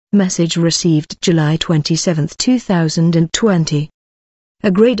Message received July 27, 2020. A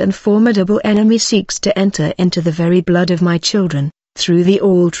great and formidable enemy seeks to enter into the very blood of my children, through the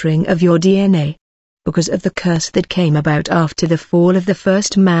altering of your DNA. Because of the curse that came about after the fall of the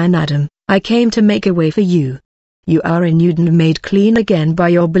first man Adam, I came to make a way for you. You are renewed and made clean again by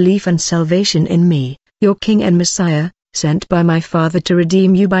your belief and salvation in me, your King and Messiah, sent by my Father to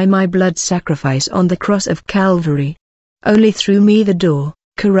redeem you by my blood sacrifice on the cross of Calvary. Only through me the door,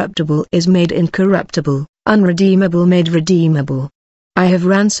 corruptible is made incorruptible, unredeemable made redeemable. I have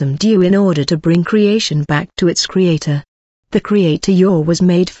ransomed you in order to bring creation back to its Creator. The Creator your was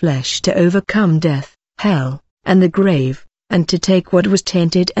made flesh to overcome death, hell, and the grave, and to take what was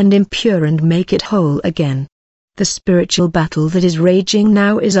tainted and impure and make it whole again. The spiritual battle that is raging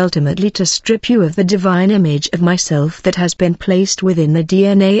now is ultimately to strip you of the divine image of myself that has been placed within the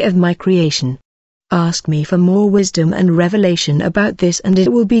DNA of my creation. Ask me for more wisdom and revelation about this and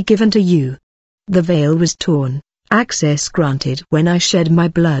it will be given to you. The veil was torn, access granted when I shed my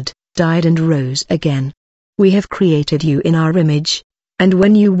blood, died and rose again. We have created you in our image, and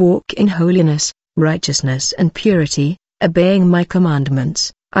when you walk in holiness, righteousness and purity, obeying my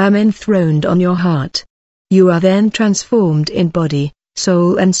commandments, I am enthroned on your heart. You are then transformed in body,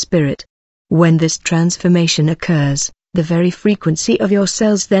 soul and spirit. When this transformation occurs, the very frequency of your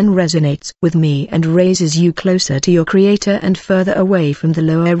cells then resonates with me and raises you closer to your Creator and further away from the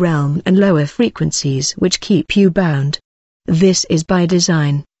lower realm and lower frequencies which keep you bound. This is by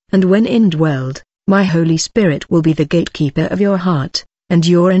design, and when indwelled, my Holy Spirit will be the gatekeeper of your heart, and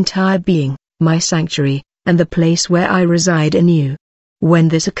your entire being, my sanctuary, and the place where I reside in you. When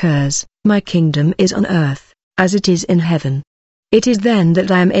this occurs, my kingdom is on earth, as it is in heaven. It is then that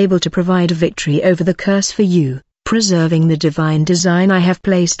I am able to provide victory over the curse for you, preserving the divine design I have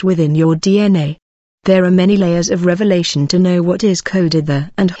placed within your DNA. There are many layers of revelation to know what is coded there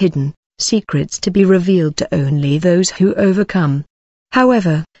and hidden, secrets to be revealed to only those who overcome.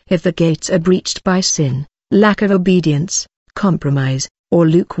 However, if the gates are breached by sin, lack of obedience, compromise, or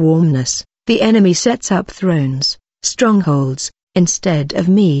lukewarmness, the enemy sets up thrones, strongholds, instead of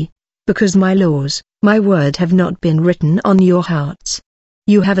me, because my laws, my word have not been written on your hearts.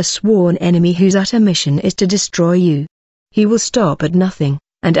 You have a sworn enemy whose utter mission is to destroy you. He will stop at nothing,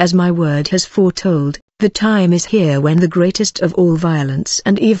 and as my word has foretold, the time is here when the greatest of all violence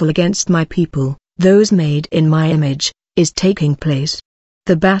and evil against my people, those made in my image, is taking place.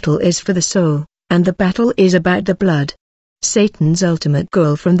 The battle is for the soul, and the battle is about the blood. Satan's ultimate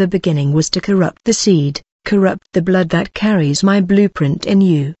goal from the beginning was to corrupt the seed, corrupt the blood that carries my blueprint in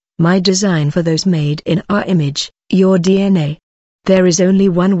you, my design for those made in our image, your DNA. There is only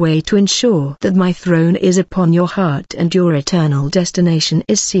one way to ensure that my throne is upon your heart and your eternal destination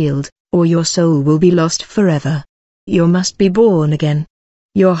is sealed, or your soul will be lost forever. You must be born again.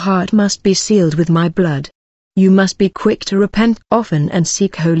 Your heart must be sealed with my blood. You must be quick to repent often and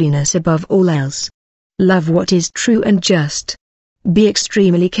seek holiness above all else. Love what is true and just. Be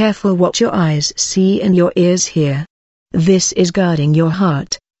extremely careful what your eyes see and your ears hear. This is guarding your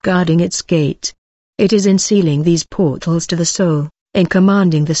heart, guarding its gate. It is in sealing these portals to the soul, in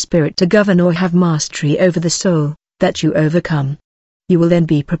commanding the spirit to govern or have mastery over the soul, that you overcome. You will then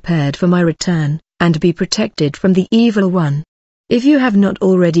be prepared for my return, and be protected from the evil one. If you have not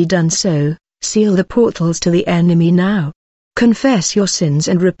already done so, seal the portals to the enemy now. Confess your sins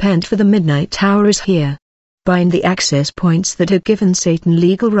and repent, for the midnight hour is here. Bind the access points that have given Satan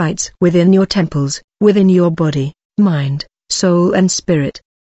legal rights within your temples, within your body, mind, soul and spirit.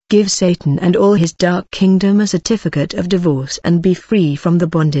 Give Satan and all his dark kingdom a certificate of divorce and be free from the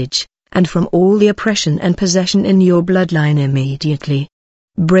bondage, and from all the oppression and possession in your bloodline immediately.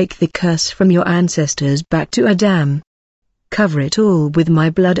 Break the curse from your ancestors back to Adam. Cover it all with my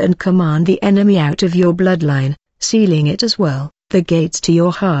blood and command the enemy out of your bloodline, sealing it as well, the gates to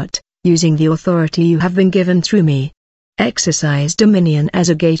your heart, using the authority you have been given through me. Exercise dominion as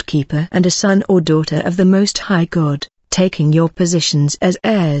a gatekeeper and a son or daughter of the Most High God, taking your positions as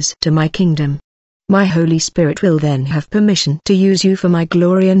heirs to my kingdom. My Holy Spirit will then have permission to use you for my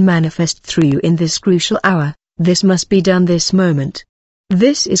glory and manifest through you in this crucial hour. This must be done this moment.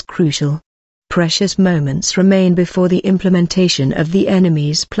 This is crucial. Precious moments remain before the implementation of the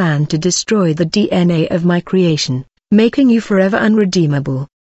enemy's plan to destroy the DNA of my creation, making you forever unredeemable.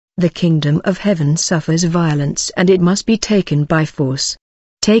 The kingdom of heaven suffers violence and it must be taken by force.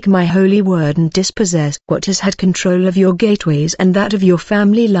 Take my holy word and dispossess what has had control of your gateways and that of your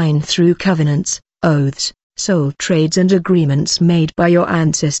family line through covenants, oaths, soul trades and agreements made by your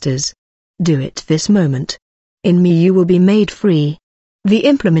ancestors. Do it this moment. In me you will be made free. The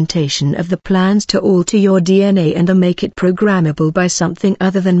implementation of the plans to alter your DNA and to make it programmable by something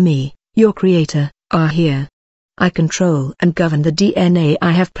other than me, your creator, are here. I control and govern the DNA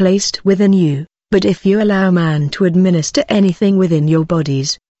I have placed within you, but if you allow man to administer anything within your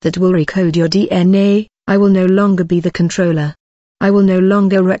bodies, that will recode your DNA, I will no longer be the controller. I will no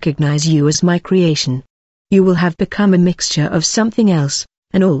longer recognize you as my creation. You will have become a mixture of something else,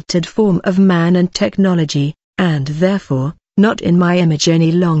 an altered form of man and technology, and therefore, not in my image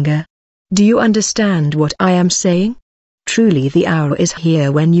any longer. Do you understand what I am saying? Truly the hour is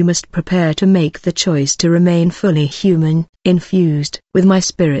here when you must prepare to make the choice to remain fully human, infused with my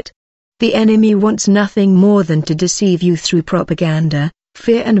spirit. The enemy wants nothing more than to deceive you through propaganda,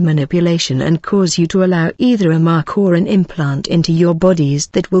 fear and manipulation, and cause you to allow either a mark or an implant into your bodies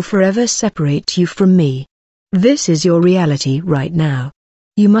that will forever separate you from me. This is your reality right now.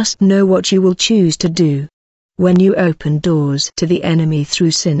 You must know what you will choose to do. When you open doors to the enemy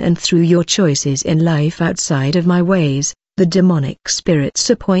through sin and through your choices in life outside of my ways, the demonic spirits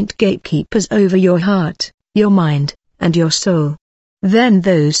appoint gatekeepers over your heart, your mind, and your soul. Then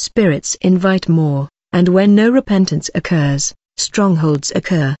those spirits invite more, and when no repentance occurs, strongholds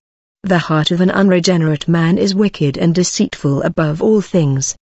occur. The heart of an unregenerate man is wicked and deceitful above all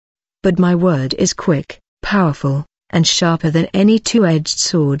things. But my word is quick, powerful, and sharper than any two-edged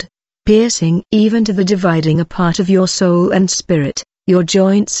sword, piercing even to the dividing apart of your soul and spirit, your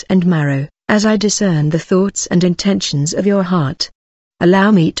joints and marrow, as I discern the thoughts and intentions of your heart. Allow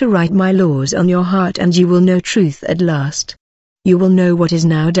me to write my laws on your heart and you will know truth at last. You will know what is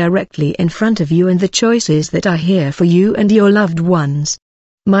now directly in front of you and the choices that are here for you and your loved ones.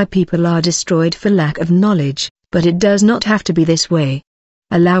 My people are destroyed for lack of knowledge, but it does not have to be this way.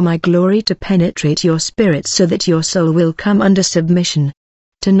 Allow my glory to penetrate your spirit so that your soul will come under submission.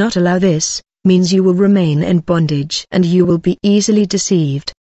 To not allow this, means you will remain in bondage and you will be easily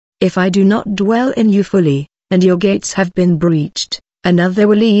deceived. If I do not dwell in you fully, and your gates have been breached, another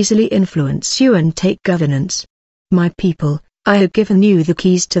will easily influence you and take governance. My people, I have given you the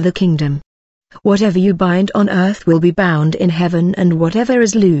keys to the kingdom. Whatever you bind on earth will be bound in heaven, and whatever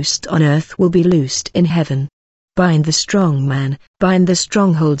is loosed on earth will be loosed in heaven. Bind the strong man, bind the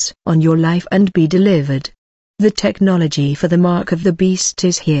strongholds on your life and be delivered. The technology for the mark of the beast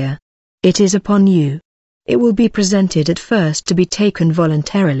is here. It is upon you. It will be presented at first to be taken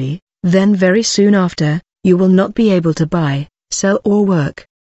voluntarily, then very soon after, you will not be able to buy, sell or work.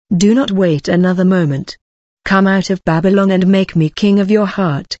 Do not wait another moment. Come out of Babylon and make me king of your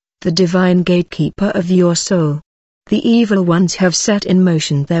heart, the divine gatekeeper of your soul. The evil ones have set in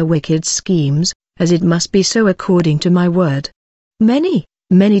motion their wicked schemes, as it must be so according to my word. Many,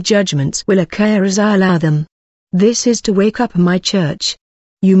 many judgments will occur as I allow them. This is to wake up my church.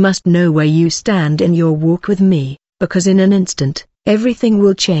 You must know where you stand in your walk with me, because in an instant, everything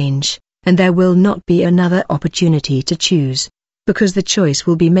will change, and there will not be another opportunity to choose, because the choice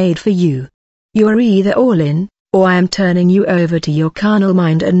will be made for you. You are either all in, or I am turning you over to your carnal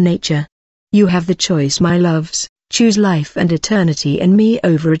mind and nature. You have the choice, my loves. Choose life and eternity in me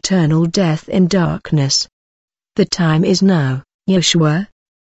over eternal death in darkness. The time is now, Yeshua.